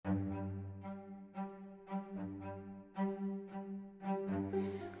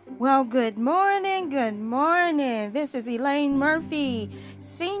Well, good morning. This is Elaine Murphy,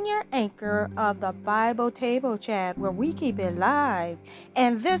 senior anchor of the Bible Table Chat, where we keep it live.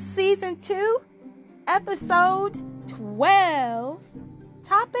 And this season 2, episode 12,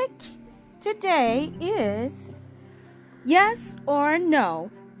 topic today is yes or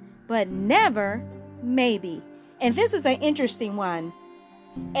no, but never maybe. And this is an interesting one.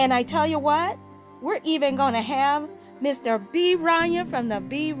 And I tell you what, we're even going to have Mr. B. Ryan from the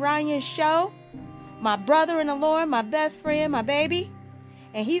B. Ryan Show, my brother in the Lord, my best friend, my baby.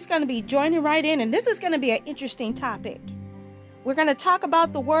 And he's going to be joining right in. And this is going to be an interesting topic. We're going to talk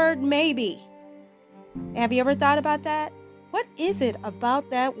about the word maybe. Have you ever thought about that? What is it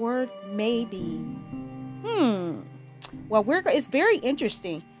about that word maybe? Well, it's very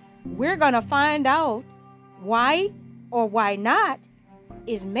interesting. We're going to find out why or why not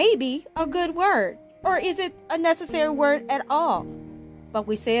is maybe a good word. Or is it a necessary word at all? But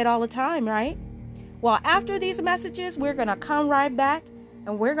we say it all the time, right? Well, after these messages, we're going to come right back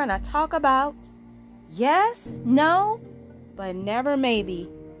and we're going to talk about yes, no, but never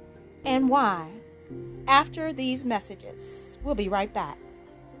maybe. And why? After these messages. We'll be right back.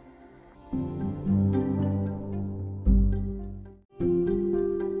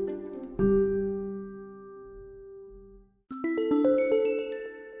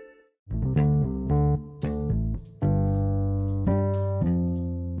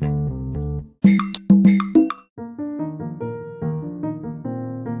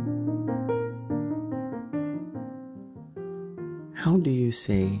 How do you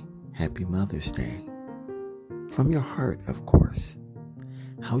say Happy Mother's Day? From your heart, of course.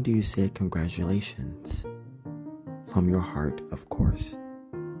 How do you say congratulations? From your heart, of course.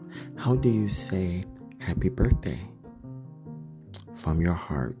 How do you say happy birthday? From your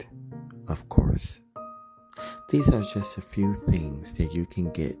heart, of course. These are just a few things that you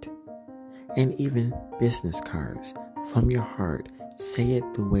can get. And even business cards, from your heart. Say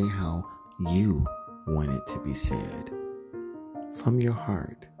it the way how you want it to be said. From your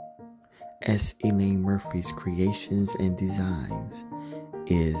heart. S. Elaine Murphy's Creations and Designs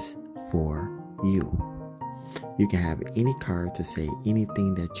is for you. You can have any card to say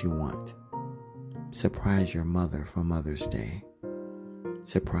anything that you want. Surprise your mother for Mother's Day.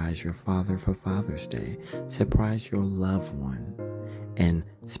 Surprise your father for Father's Day. Surprise your loved one and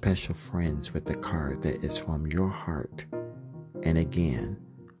special friends with a card that is from your heart. And again,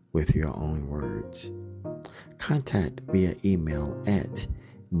 with your own words. Contact via email at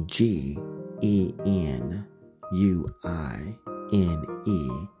GENUICreatins10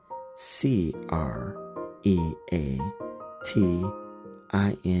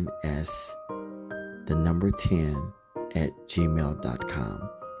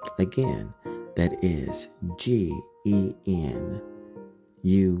 Again, that is GENUICreatins10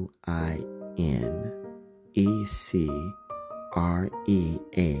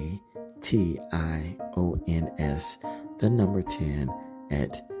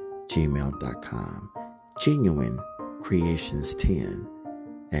 GenuineCreations10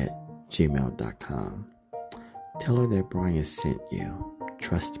 Tell her that Brian sent you.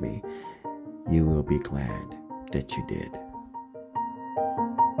 Trust me, you will be glad that you did.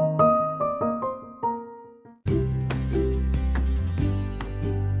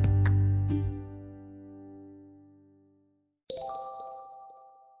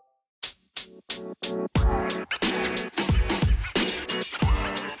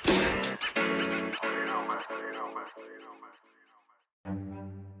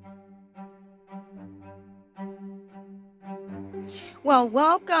 Well,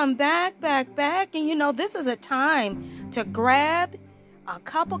 welcome back. And this is a time to grab a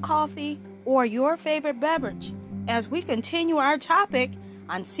cup of coffee or your favorite beverage as we continue our topic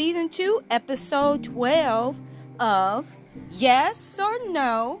on season 2, episode 12 of yes or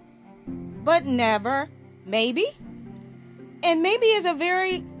no, but never maybe. And maybe is a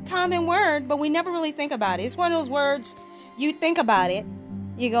very common word, but we never really think about it. It's one of those words you think about it,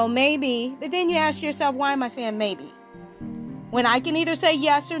 you go maybe, but then you ask yourself, why am I saying maybe? When I can either say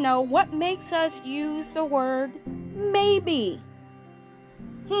yes or no, what makes us use the word maybe?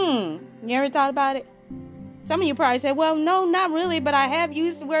 You ever thought about it? Some of you probably say, well, no, not really, but I have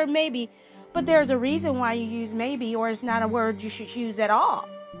used the word maybe. But there's a reason why you use maybe, or it's not a word you should use at all,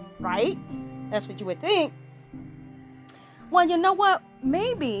 right? That's what you would think. Well, you know what?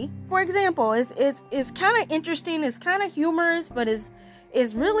 Maybe, for example, is kind of interesting, it's kind of humorous, but is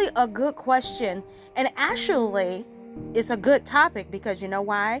really a good question. And actually, it's a good topic because you know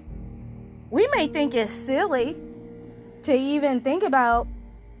why? We may think it's silly to even think about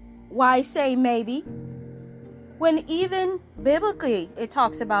why say maybe. when even biblically it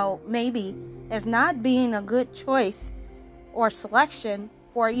talks about maybe as not being a good choice or selection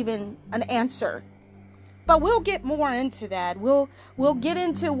for even an answer. But we'll get more into that. We'll get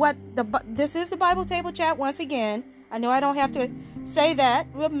into what this is the Bible Table Chat once again. I know I don't have to say that.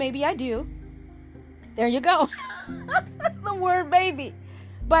 Well, maybe I do. There you go. The word maybe.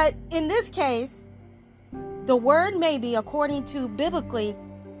 But in this case, the word maybe, according to biblically,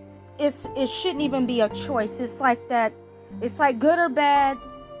 it shouldn't even be a choice. It's like that. It's like good or bad,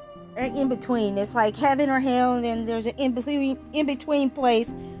 or in between. It's like heaven or hell, and then there's an in between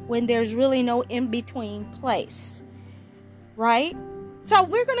place when there's really no in between place, right? So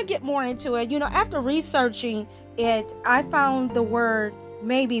we're gonna get more into it. After researching it, I found the word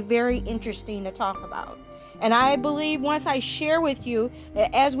maybe very interesting to talk about, and I believe once I share with you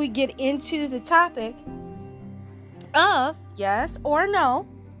as we get into the topic of yes or no.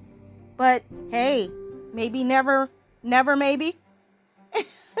 But hey, maybe never maybe.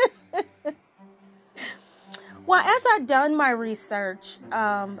 Well, as I've done my research,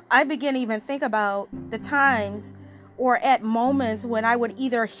 I began to even think about the times or at moments when I would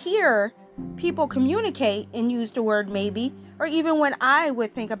either hear people communicate and use the word maybe, or even when I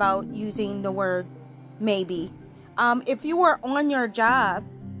would think about using the word maybe. If you were on your job,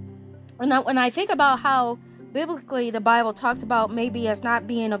 and when I think about how biblically the Bible talks about maybe as not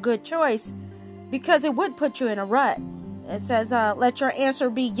being a good choice, because it would put you in a rut. It says, let your answer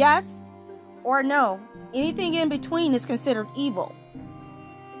be yes or no. Anything in between is considered evil.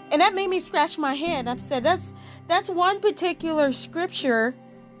 And that made me scratch my head. I said, that's one particular scripture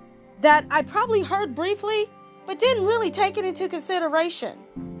that I probably heard briefly, but didn't really take it into consideration.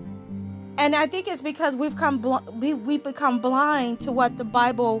 And I think it's because we've become blind to what the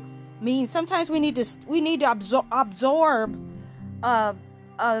Bible means. Sometimes we need to absorb a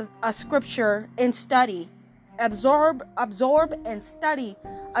scripture and study. Absorb and study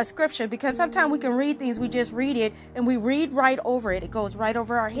a scripture, because sometimes we can read things, we just read it and we read right over it. It goes right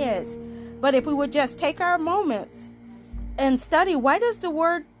over our heads. But if we would just take our moments and study, why does the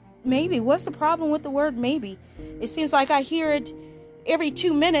word maybe, what's the problem with the word maybe? It seems like I hear it every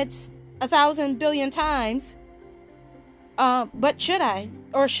 2 minutes, 1,000 billion times. But should I?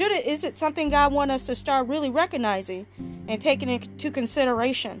 Or is it something God wants us to start really recognizing and taking into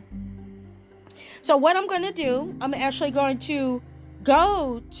consideration? So what I'm going to do, I'm actually going to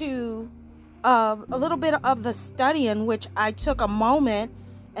go to a little bit of the study in which I took a moment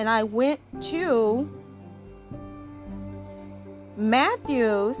and I went to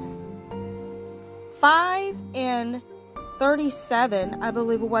Matthew's 5:37, I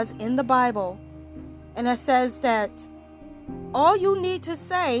believe it was, in the Bible. And it says that all you need to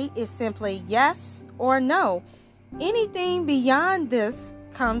say is simply yes or no. Anything beyond this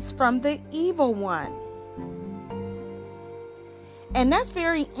comes from the evil one. And that's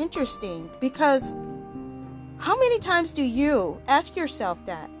very interesting, because how many times do you ask yourself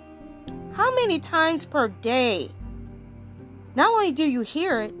that? How many times per day? Not only do you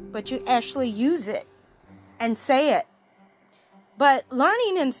hear it, but you actually use it and say it. But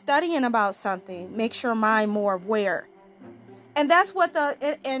learning and studying about something makes your mind more aware. And that's what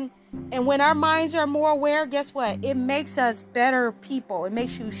and when our minds are more aware, guess what? It makes us better people. It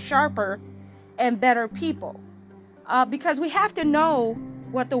makes you sharper and better people. Because we have to know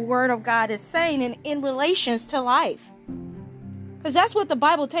what the Word of God is saying in relations to life. Because that's what the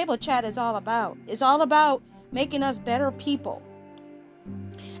Bible Table Chat is all about. It's all about making us better people.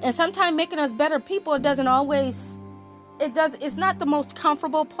 And sometimes making us better people, it's not the most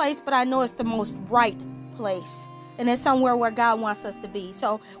comfortable place, but I know it's the most right place. And it's somewhere where God wants us to be.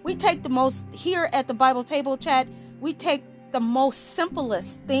 So we take here at the Bible Table Chat, we take the most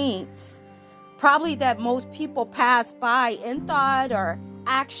simplest things, probably that most people pass by in thought or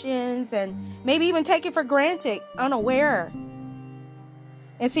actions, and maybe even take it for granted, unaware.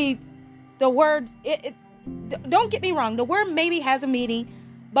 And see, the word, don't get me wrong, the word maybe has a meaning,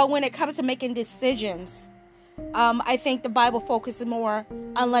 but when it comes to making decisions, I think the Bible focuses more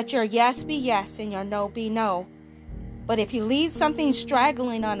on let your yes be yes and your no be no. But if you leave something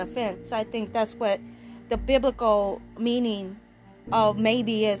straggling on the fence, I think that's what the biblical meaning of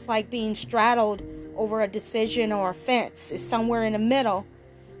maybe is, like being straddled over a decision or a fence. It's somewhere in the middle,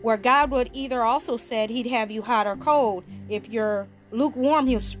 where God would either also said he'd have you hot or cold. If you're lukewarm,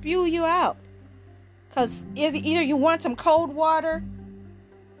 he'll spew you out. Because either you want some cold water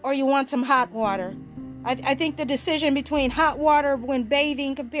or you want some hot water. I think the decision between hot water when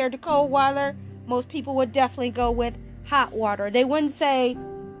bathing compared to cold water, most people would definitely go with hot water. They wouldn't say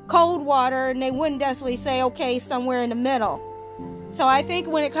cold water, and they wouldn't necessarily say, okay, somewhere in the middle. So I think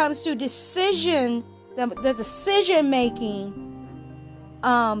when it comes to decision the decision making,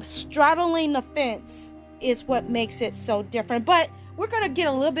 straddling the fence is what makes it so different. But we're going to get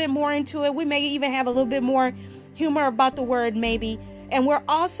a little bit more into it. We may even have a little bit more humor about the word maybe. And we're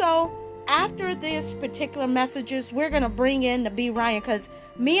also, after this particular messages, we're going to bring in the B. Ryan, because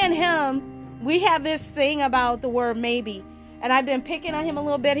me and him, we have this thing about the word maybe. And I've been picking on him a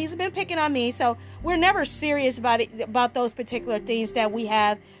little bit. He's been picking on me. So we're never serious about it, about those particular things that we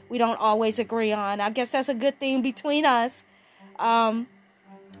don't always agree on. I guess that's a good thing between us.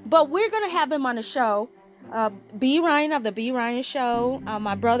 But we're going to have him on the show. B. Ryan of the B. Ryan Show.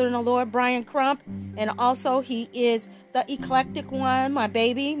 My brother in the Lord, Brian Crump. And also he is the eclectic one, my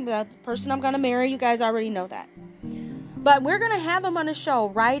baby, the person I'm going to marry. You guys already know that. But we're going to have him on the show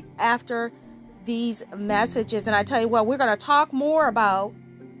right after these messages. And I tell you what, we're going to talk more about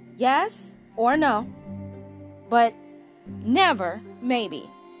yes or no, but never maybe.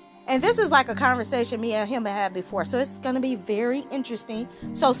 And this is like a conversation me and him have had before. So it's going to be very interesting.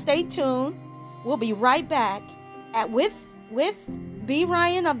 So stay tuned. We'll be right back with B.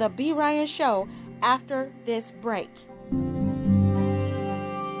 Ryan of the B. Ryan Show after this break.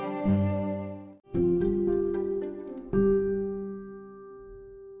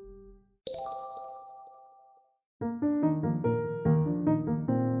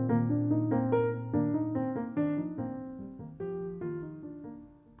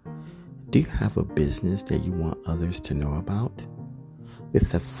 Do you have a business that you want others to know about?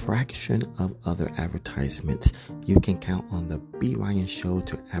 With a fraction of other advertisements, you can count on the B. Ryan Show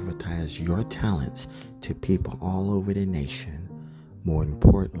to advertise your talents to people all over the nation. More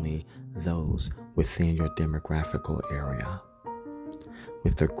importantly, those within your demographical area.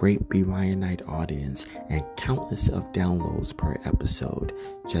 With a great B. Ryan Night audience and countless of downloads per episode,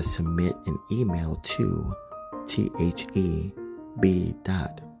 just submit an email to theb.ryan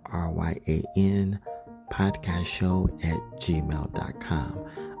podcastshow@gmail.com.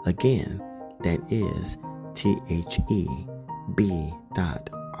 Again, that is theb.ryan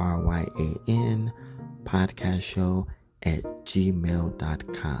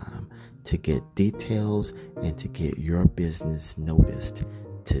podcastshow@gmail.com to get details and to get your business noticed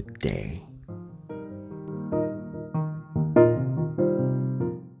today.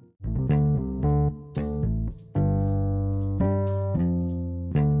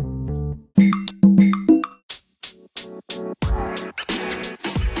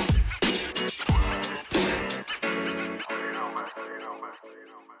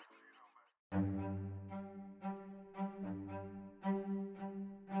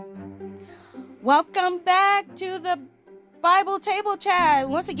 Welcome back to the Bible Table Chat.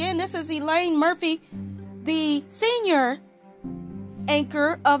 Once again, this is Elaine Murphy, the senior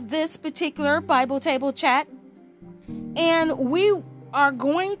anchor of this particular Bible Table Chat. And we are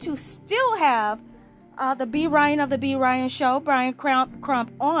going to still have the B. Ryan of the B. Ryan Show, Brian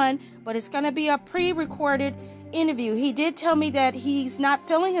Crump on, but it's going to be a pre-recorded interview. He did tell me that he's not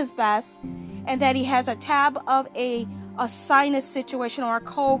feeling his best and that he has a tab of a sinus situation or a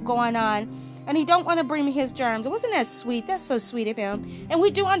cold going on. And he don't want to bring me his germs. Wasn't that sweet? That's so sweet of him. And we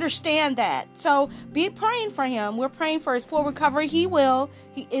do understand that. So be praying for him. We're praying for his full recovery. He will.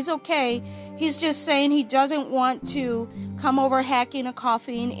 He is okay. He's just saying he doesn't want to come over hacking and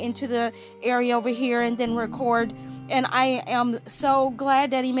coughing into the area over here and then record. And I am so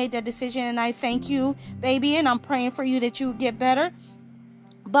glad that he made that decision. And I thank you, baby. And I'm praying for you that you get better.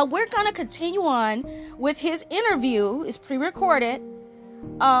 But we're going to continue on with his interview. It's pre-recorded.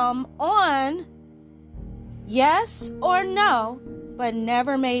 On yes or no, but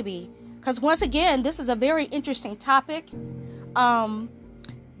never maybe. Because once again, this is a very interesting topic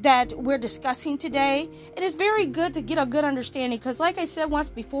that we're discussing today. It is very good to get a good understanding because like I said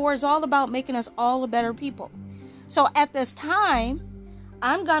once before, it's all about making us all a better people. So at this time,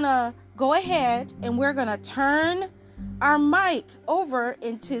 I'm going to go ahead and we're going to turn our mic over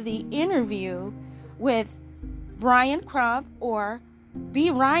into the interview with Brian Crump or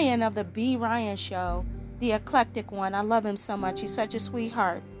B. Ryan of the B. Ryan Show, the eclectic one. I love him so much. He's such a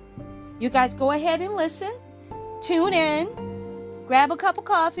sweetheart. You guys go ahead and listen. Tune in. Grab a cup of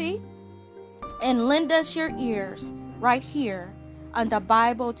coffee. And lend us your ears right here on the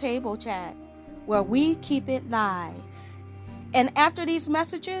Bible Table Chat, where we keep it live. And after these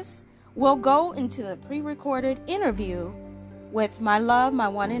messages, we'll go into the pre-recorded interview with my love, my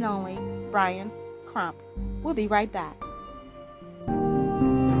one and only, Brian Crump. We'll be right back.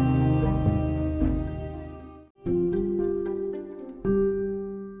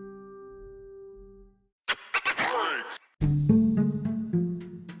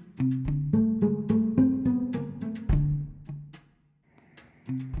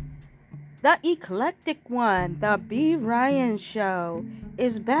 The eclectic one, The B. Ryan Show,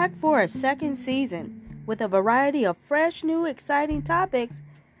 is back for a second season with a variety of fresh, new, exciting topics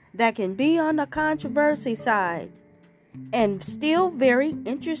that can be on the controversy side and still very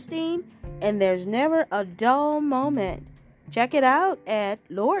interesting, and there's never a dull moment. Check it out at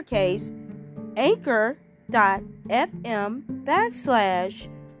lowercase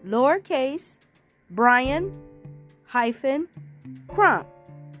anchor.fm/lowercase Brian hyphen Crump.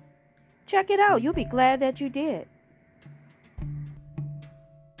 Check it out. You'll be glad that you did.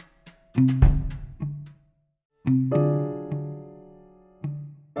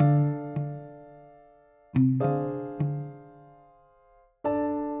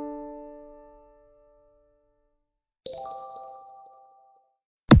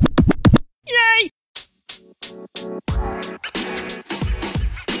 Yay!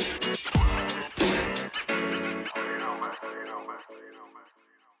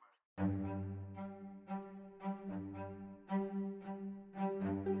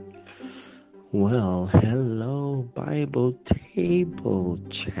 Well, hello, Bible Table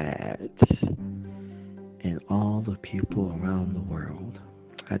Chat, and all the people around the world.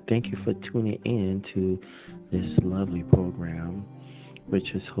 I thank you for tuning in to this lovely program,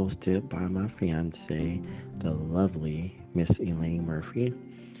 which is hosted by my fiance, the lovely Miss Elaine Murphy.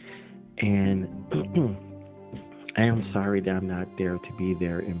 And I am sorry that I'm not there to be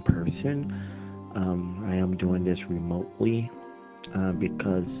there in person. I am doing this remotely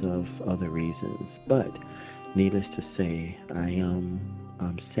because of other reasons. But needless to say, I am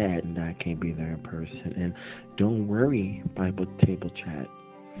saddened that I can't be there in person. And don't worry, Bible Table Chat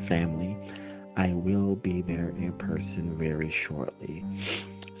family, I will be there in person very shortly.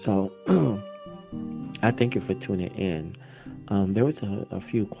 So I thank you for tuning in. There was a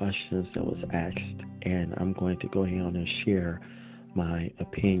few questions that was asked, and I'm going to go ahead and share my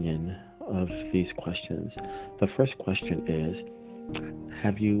opinion of these questions. The first question is,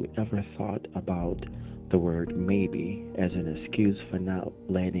 have you ever thought about the word maybe as an excuse for not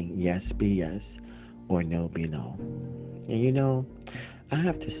letting yes be yes or no be no? And I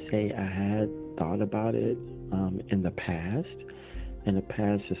have to say I had thought about it in the past. In the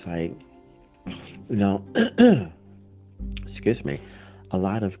past, it's like, excuse me, a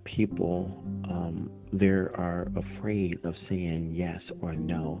lot of people, they are afraid of saying yes or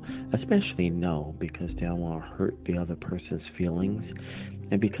no, especially no, because they don't want to hurt the other person's feelings.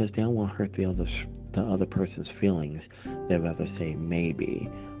 And because they don't want to hurt the other person's feelings, they'd rather say maybe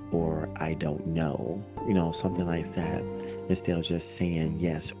or I don't know, something like that, instead of just saying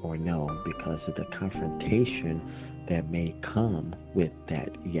yes or no, because of the confrontation that may come with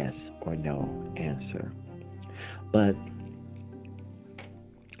that yes or no answer. But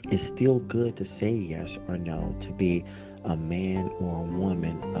it's still good to say yes or no, to be a man or a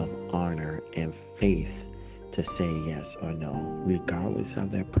woman of honor and faith, to say yes or no, regardless of how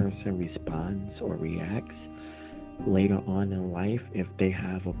that person responds or reacts later on in life. If they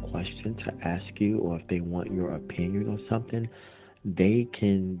have a question to ask you, or if they want your opinion on something, they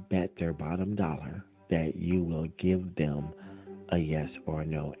can bet their bottom dollar that you will give them a yes or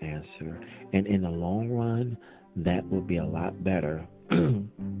no answer. And in the long run, that will be a lot better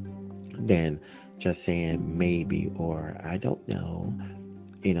than just saying maybe or I don't know.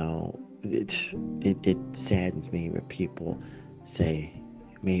 It saddens me when people say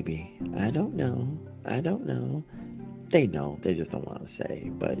maybe, I don't know. They know, they just don't want to say.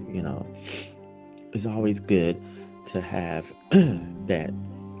 But it's always good to have that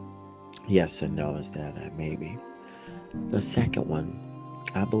yes or no instead of that maybe. The second one,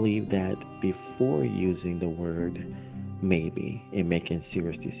 I believe that before using the word maybe in making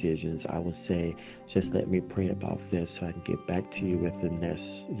serious decisions, I would say, just let me pray about this so I can get back to you with the next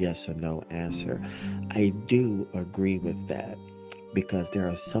yes or no answer. I do agree with that, because there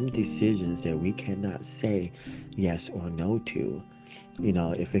are some decisions that we cannot say yes or no to.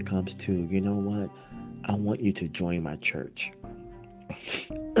 If it comes to, what, I want you to join my church.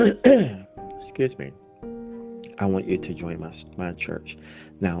 Excuse me. I want you to join my church.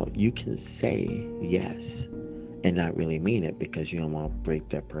 Now, you can say yes and not really mean it, because you don't want to break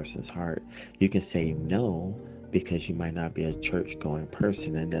that person's heart. You can say no because you might not be a church-going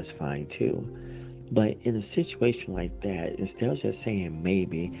person, and that's fine too. But in a situation like that, instead of just saying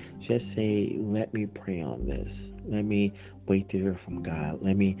maybe, just say, let me pray on this. Let me wait to hear from God.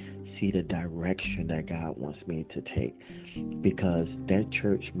 Let me see the direction that God wants me to take. Because that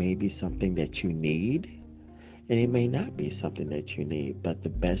church may be something that you need, and it may not be something that you need. But the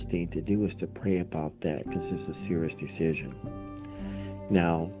best thing to do is to pray about that, because it's a serious decision.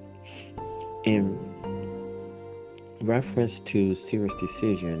 Now, in reference to serious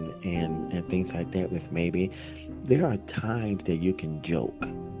decision and things like that with maybe, there are times that you can joke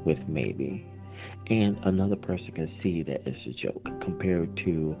with maybe, and another person can see that it's a joke compared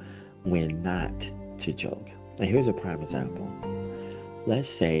to when not to joke. Now, here's a prime example. Let's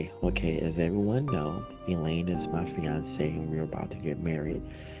say, okay, as everyone knows, Elaine is my fiance and we're about to get married.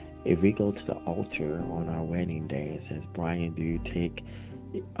 If we go to the altar on our wedding day, it says, Brian, do you take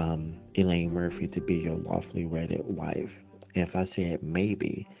Elaine Murphy to be your lawfully wedded wife? And if I said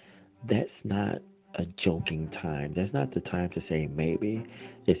maybe, that's not a joking time. That's not the time to say maybe.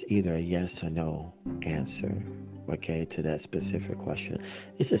 It's either a yes or no answer, okay, to that specific question.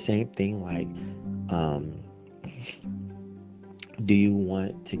 It's the same thing like, do you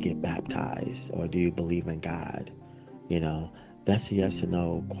want to get baptized or do you believe in God? You know, that's a yes or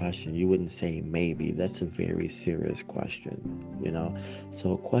no question. You wouldn't say maybe. That's a very serious question, you know.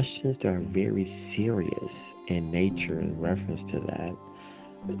 So questions that are very serious in nature in reference to that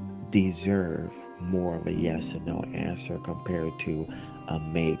deserve more of a yes or no answer compared to a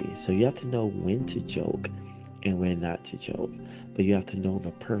maybe. So you have to know when to joke and when not to joke. But you have to know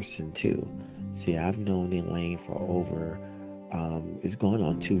the person too. See, I've known Elaine for over it's going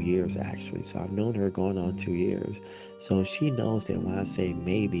on 2 years actually. So I've known her going on 2 years. So she knows that when I say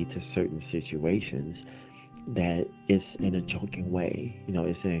maybe to certain situations, that it's in a joking way, you know,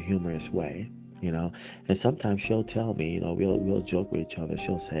 it's in a humorous way, you know. And sometimes she'll tell me, you know, we'll joke with each other.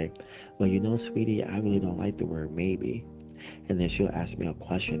 She'll say, well, you know, sweetie, I really don't like the word maybe. And then she'll ask me a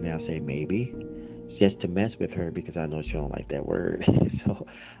question and I'll say maybe, just to mess with her because I know she don't like that word. So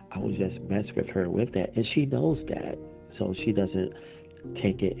I will just mess with her with that, and she knows that, so she doesn't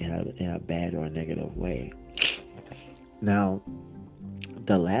take it in a bad or a negative way. Now,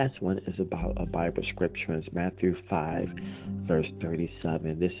 the last one is about a Bible scripture. It's Matthew 5, verse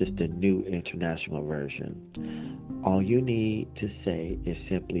 37. This is the New International Version. All you need to say is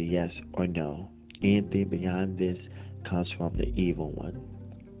simply yes or no. Anything beyond this comes from the evil one.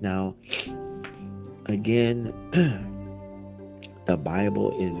 Now, again, the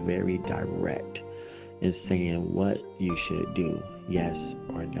Bible is very direct in saying what you should do, yes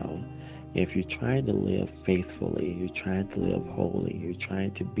or no. If you're trying to live faithfully, you're trying to live holy, you're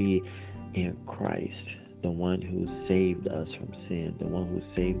trying to be in Christ, the one who saved us from sin, the one who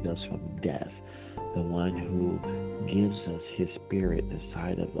saved us from death, the one who gives us his spirit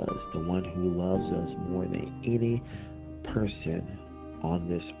inside of us, the one who loves us more than any person on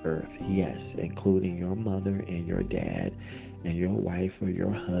this earth, yes, including your mother and your dad and your wife or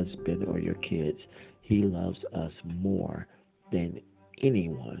your husband or your kids. He loves us more than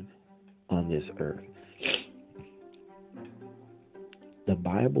anyone on this earth. The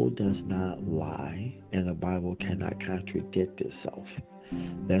Bible does not lie, and the Bible cannot contradict itself.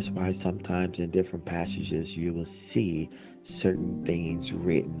 That's why sometimes in different passages you will see certain things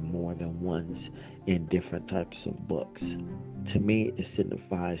written more than once in different types of books. To me, it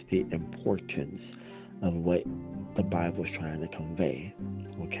signifies the importance of what the Bible is trying to convey.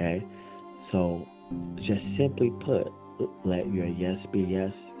 Okay? So, just simply put, let your yes be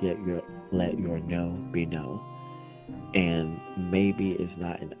yes, let your no be no. And maybe is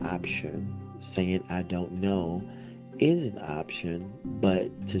not an option. Saying I don't know is an option, but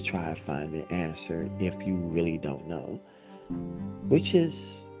to try to find the answer if you really don't know, which is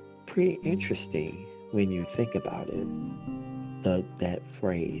pretty interesting when you think about it. That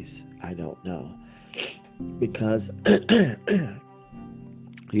phrase, I don't know, because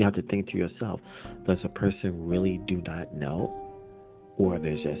you have to think to yourself, does a person really do not know, or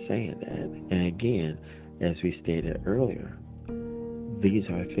they're just saying that? And again, as we stated earlier, these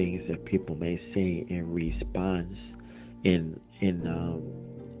are things that people may say in response in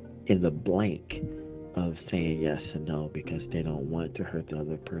the blank of saying yes and no because they don't want to hurt the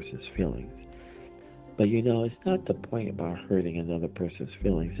other person's feelings. But you know, it's not the point about hurting another person's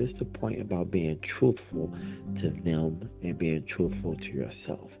feelings. It's the point about being truthful to them and being truthful to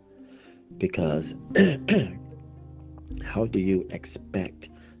yourself. Because how do you expect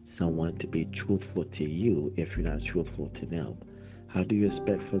someone to be truthful to you if you're not truthful to them? How do you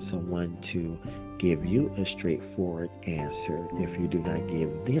expect for someone to give you a straightforward answer if you do not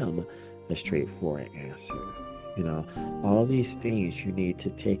give them a straightforward answer? You know, all these things you need to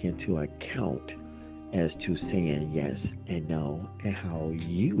take into account as to saying yes and no and how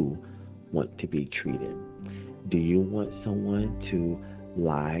you want to be treated. Do you want someone to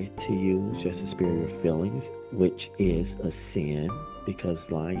lie to you just to spare your feelings, which is a sin, because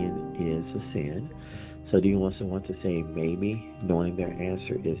lying is a sin? So do you want someone to say maybe, knowing their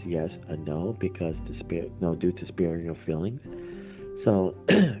answer is yes or no, because due to sparing your feelings? So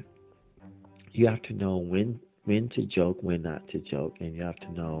you have to know when when to joke, when not to joke, and you have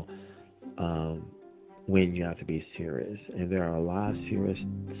to know when you have to be serious. And there are a lot of serious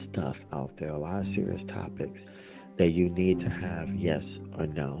stuff out there, a lot of serious topics that you need to have yes or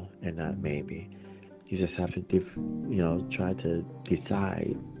no and not maybe. You just have to, try to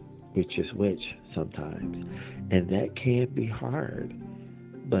decide which is which sometimes. And that can be hard.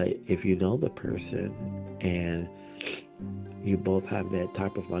 But if you know the person and you both have that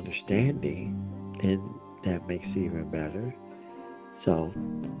type of understanding, then that makes it even better. So,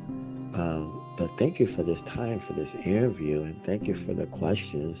 but thank you for this time, for this interview, and thank you for the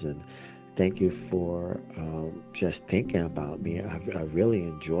questions, and thank you for just thinking about me. I really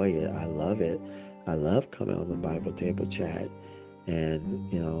enjoy it. I love it. I love coming on the Bible Table Chat.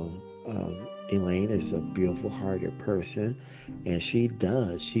 And, Elaine is a beautiful-hearted person, and she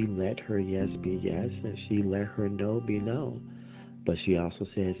let her yes be yes, and she let her no be no. But she also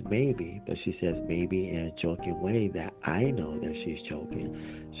says maybe, but she says maybe in a joking way that I know that she's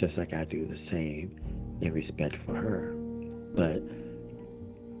joking, just like I do the same in respect for her. But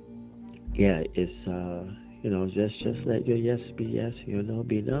yeah, it's just let your yes be yes, your no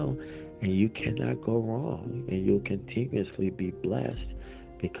be no, and you cannot go wrong, and you'll continuously be blessed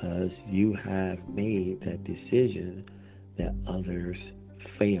because you have made that decision that others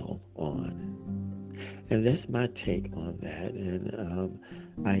fail on. And that's my take on that. And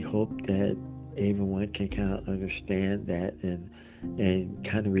I hope that everyone can kind of understand that and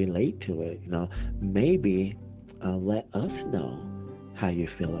kind of relate to it. Maybe let us know how you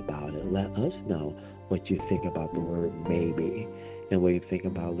feel about it. Let us know what you think about the word maybe and what you think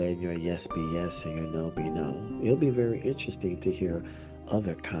about letting your yes be yes and your no be no. It'll be very interesting to hear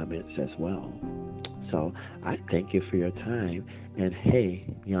other comments as well. So I thank you for your time. And hey,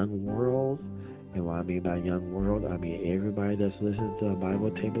 young world, and what I mean by young world, I mean everybody that's listening to a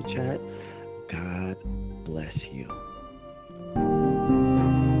Bible Table Chat, God bless you.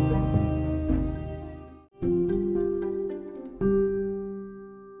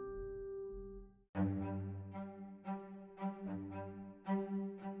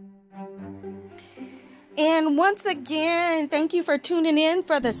 And once again, thank you for tuning in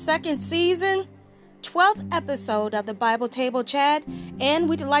for the second season, 12th episode of the Bible Table Chat. And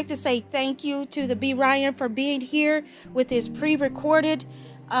we'd like to say thank you to the B. Ryan for being here with his pre-recorded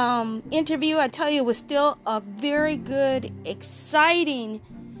interview. I tell you, it was still a very good, exciting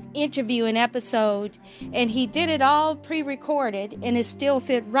interview and episode. And he did it all pre-recorded, and it still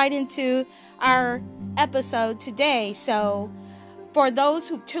fit right into our episode today. So for those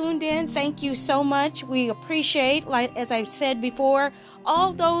who tuned in, thank you so much. We appreciate, like as I've said before,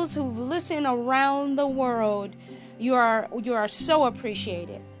 all those who listen around the world. You are so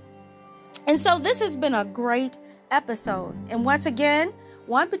appreciated. And so this has been a great episode. And once again,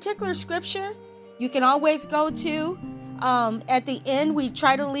 one particular scripture you can always go to. At the end, we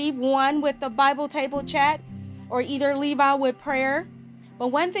try to leave one with the Bible Table Chat, or either leave out with prayer. But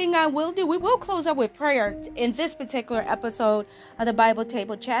one thing I will do, we will close up with prayer in this particular episode of the Bible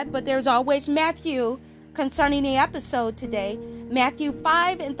Table Chat. But there's always Matthew concerning the episode today. Matthew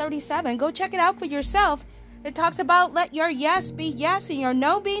 5:37. Go check it out for yourself. It talks about let your yes be yes and your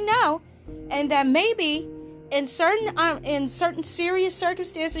no be no. And that maybe in certain serious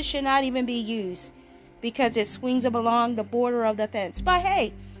circumstances should not even be used because it swings up along the border of the fence. But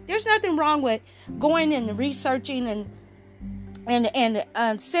hey, there's nothing wrong with going and researching and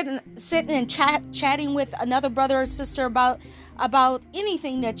sitting and chatting with another brother or sister about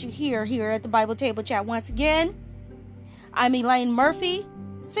anything that you hear here at the Bible Table Chat. Once again, I'm Elaine Murphy,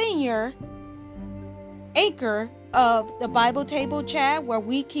 Senior, anchor of the Bible Table Chat, where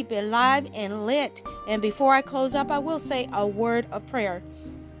we keep it live and lit. And before I close up, I will say a word of prayer.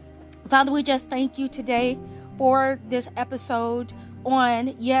 Father, we just thank you today for this episode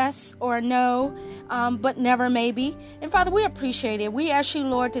on yes or no, but never maybe. And Father, we appreciate it. We ask you,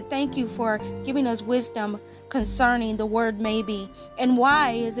 Lord, to thank you for giving us wisdom concerning the word maybe. And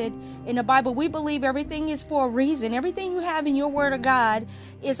why is it in the Bible? We believe everything is for a reason. Everything you have in your word of God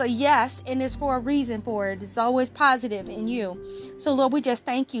is a yes, and it's for a reason for it. It's always positive in you. So Lord, we just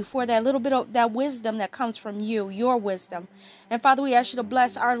thank you for that little bit of that wisdom that comes from you, your wisdom. And Father, we ask you to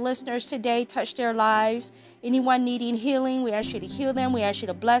bless our listeners today, touch their lives. Anyone needing healing, we ask you to heal them. We ask you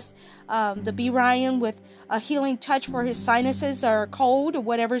to bless the B. Ryan with a healing touch for his sinuses or cold or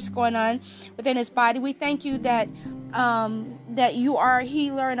whatever's going on within his body. We thank you that you are a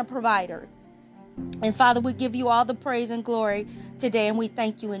healer and a provider. And Father, we give you all the praise and glory today, and we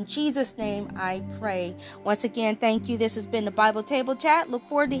thank you in Jesus' name. I pray. Once again, thank you. This has been the Bible Table Chat. Look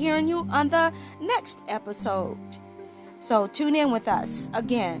forward to hearing you on the next episode. So tune in with us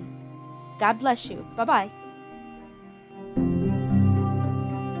again. God bless you. Bye-bye.